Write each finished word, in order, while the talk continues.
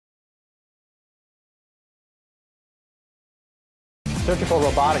Surgical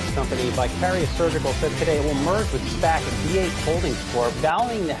robotics company Vicarious Surgical said today it will merge with SPAC and V8 Holdings Corp,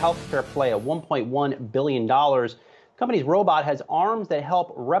 valuing the healthcare play at $1.1 billion. The company's robot has arms that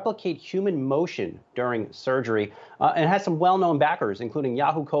help replicate human motion during surgery and has some well-known backers, including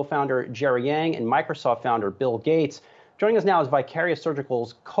Yahoo co-founder Jerry Yang and Microsoft founder Bill Gates. Joining us now is Vicarious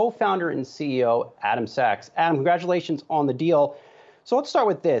Surgical's co-founder and CEO, Adam Sachs. Adam, congratulations on the deal. So let's start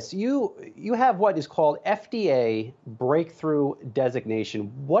with this. You have what is called Fda Breakthrough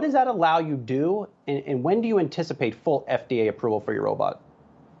Designation. What does that allow you to do, and when do you anticipate full FDA approval for your robot?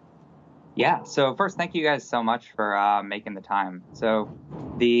 Yeah, so first, thank you guys so much for making the time. So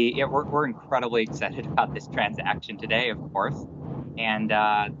we're incredibly excited about this transaction today, of course. And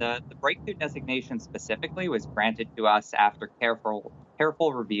the breakthrough designation specifically was granted to us after careful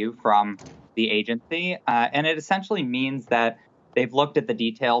review from the agency. And it essentially means that they've looked at the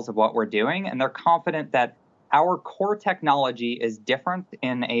details of what we're doing, and they're confident that our core technology is different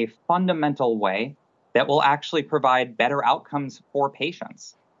in a fundamental way that will actually provide better outcomes for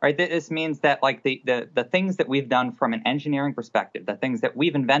patients. Right? This means that like the things that we've done from an engineering perspective, the things that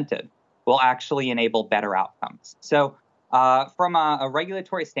we've invented, will actually enable better outcomes. So from a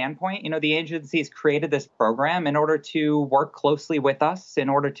regulatory standpoint, the agency has created this program in order to work closely with us in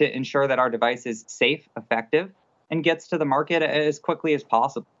order to ensure that our device is safe, effective, and gets to the market as quickly as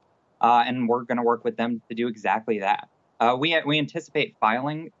possible. And we're going to work with them to do exactly that. We anticipate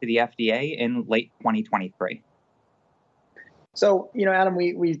filing to the FDA in late 2023. So, Adam,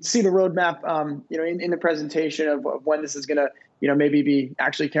 we see the roadmap, in the presentation of when this is going to, maybe be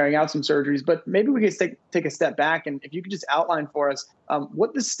actually carrying out some surgeries. But maybe we could take a step back, and if you could just outline for us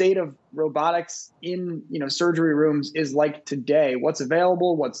what the state of robotics in, surgery rooms is like today. What's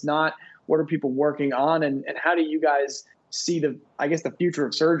available, what's not, what are people working on, and how do you guys see the future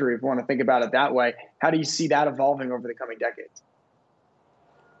of surgery, if you want to think about it that way? How do you see that evolving over the coming decades?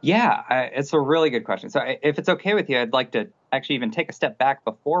 Yeah, it's a really good question. So if it's okay with you, I'd like to actually even take a step back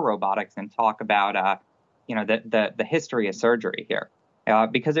before robotics and talk about, the history of surgery here,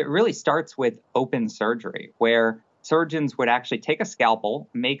 because it really starts with open surgery, where surgeons would actually take a scalpel,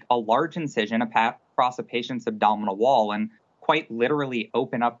 make a large incision across a patient's abdominal wall, and quite literally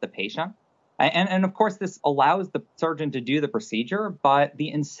open up the patient. And of course, this allows the surgeon to do the procedure, but the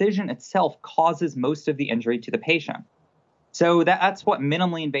incision itself causes most of the injury to the patient. So that's what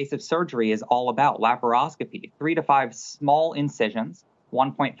minimally invasive surgery is all about, laparoscopy, 3 to 5 small incisions,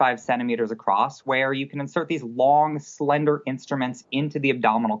 1.5 centimeters across, where you can insert these long, slender instruments into the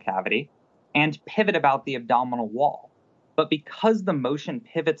abdominal cavity and pivot about the abdominal wall. But because the motion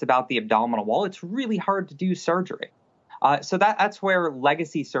pivots about the abdominal wall, it's really hard to do surgery. So that's where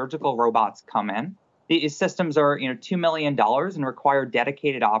legacy surgical robots come in. These systems are, $2 million and require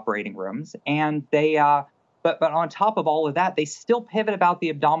dedicated operating rooms. And they, but on top of all of that, they still pivot about the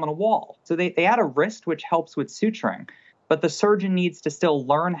abdominal wall. So they add a wrist, which helps with suturing. But the surgeon needs to still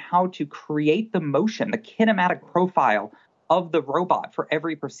learn how to create the motion, the kinematic profile of the robot for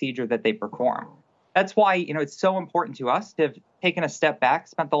every procedure that they perform. That's why, it's so important to us to have taken a step back,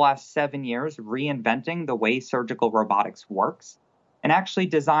 spent the last 7 years reinventing the way surgical robotics works, and actually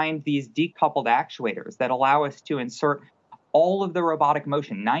designed these decoupled actuators that allow us to insert all of the robotic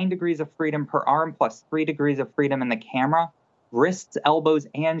motion, 9 degrees of freedom per arm plus 3 degrees of freedom in the camera, wrists, elbows,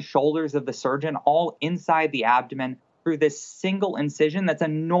 and shoulders of the surgeon, all inside the abdomen through this single incision that's a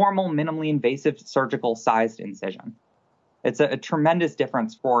normal, minimally invasive surgical sized incision. It's a tremendous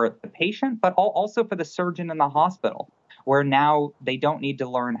difference for the patient, but also for the surgeon in the hospital, where now they don't need to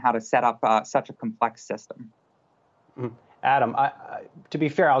learn how to set up such a complex system. Adam, to be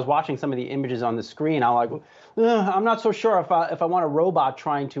fair, I was watching some of the images on the screen. I'm like, I'm not so sure if I want a robot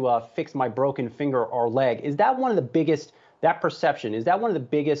trying to fix my broken finger or leg. Is that one of the biggest, that perception, is that one of the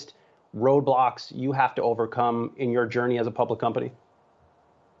biggest roadblocks you have to overcome in your journey as a public company?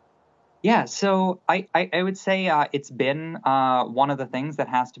 Yeah, so I would say it's been one of the things that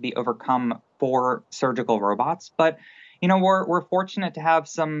has to be overcome for surgical robots. But, we're fortunate to have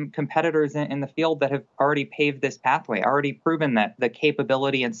some competitors in the field that have already paved this pathway, already proven that the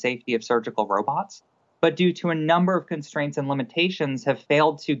capability and safety of surgical robots, but due to a number of constraints and limitations have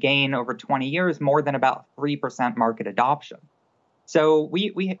failed to gain over 20 years more than about 3% market adoption. So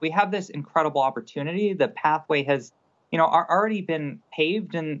we have this incredible opportunity. The pathway has already been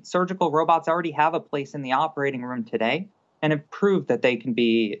paved, and surgical robots already have a place in the operating room today and have proved that they can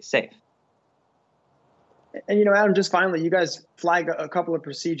be safe. And, Adam, just finally, you guys flag a couple of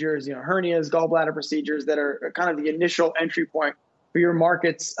procedures, hernias, gallbladder procedures that are kind of the initial entry point for your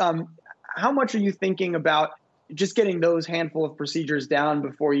markets. How much are you thinking about just getting those handful of procedures down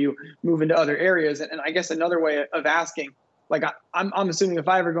before you move into other areas? And I guess another way of asking, like I'm assuming if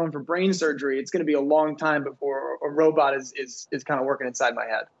I ever go in for brain surgery, it's going to be a long time before a robot is kind of working inside my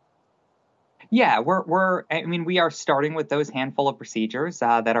head. Yeah, we are starting with those handful of procedures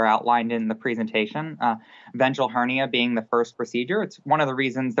that are outlined in the presentation. Ventral hernia being the first procedure. It's one of the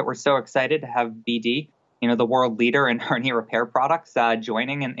reasons that we're so excited to have BD, the world leader in hernia repair products,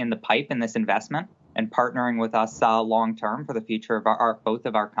 joining in the pipe in this investment and partnering with us long term for the future of both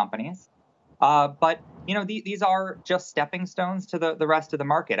of our companies. But these are just stepping stones to the rest of the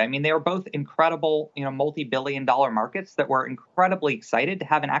market. I mean, they are both incredible, multi-billion-dollar markets that we're incredibly excited to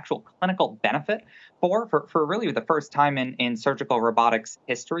have an actual clinical benefit for really the first time in surgical robotics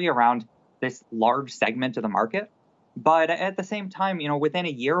history around this large segment of the market. But at the same time, within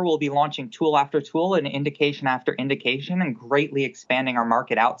a year, we'll be launching tool after tool and indication after indication and greatly expanding our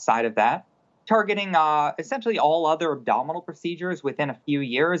market outside of that, targeting essentially all other abdominal procedures within a few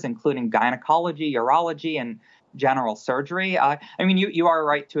years, including gynecology, urology, and general surgery. You are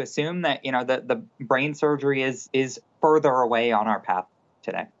right to assume that, the brain surgery is further away on our path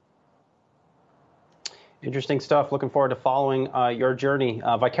today. Interesting stuff. Looking forward to following your journey.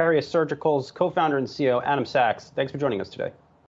 Vicarious Surgical's co-founder and CEO, Adam Sachs. Thanks for joining us today.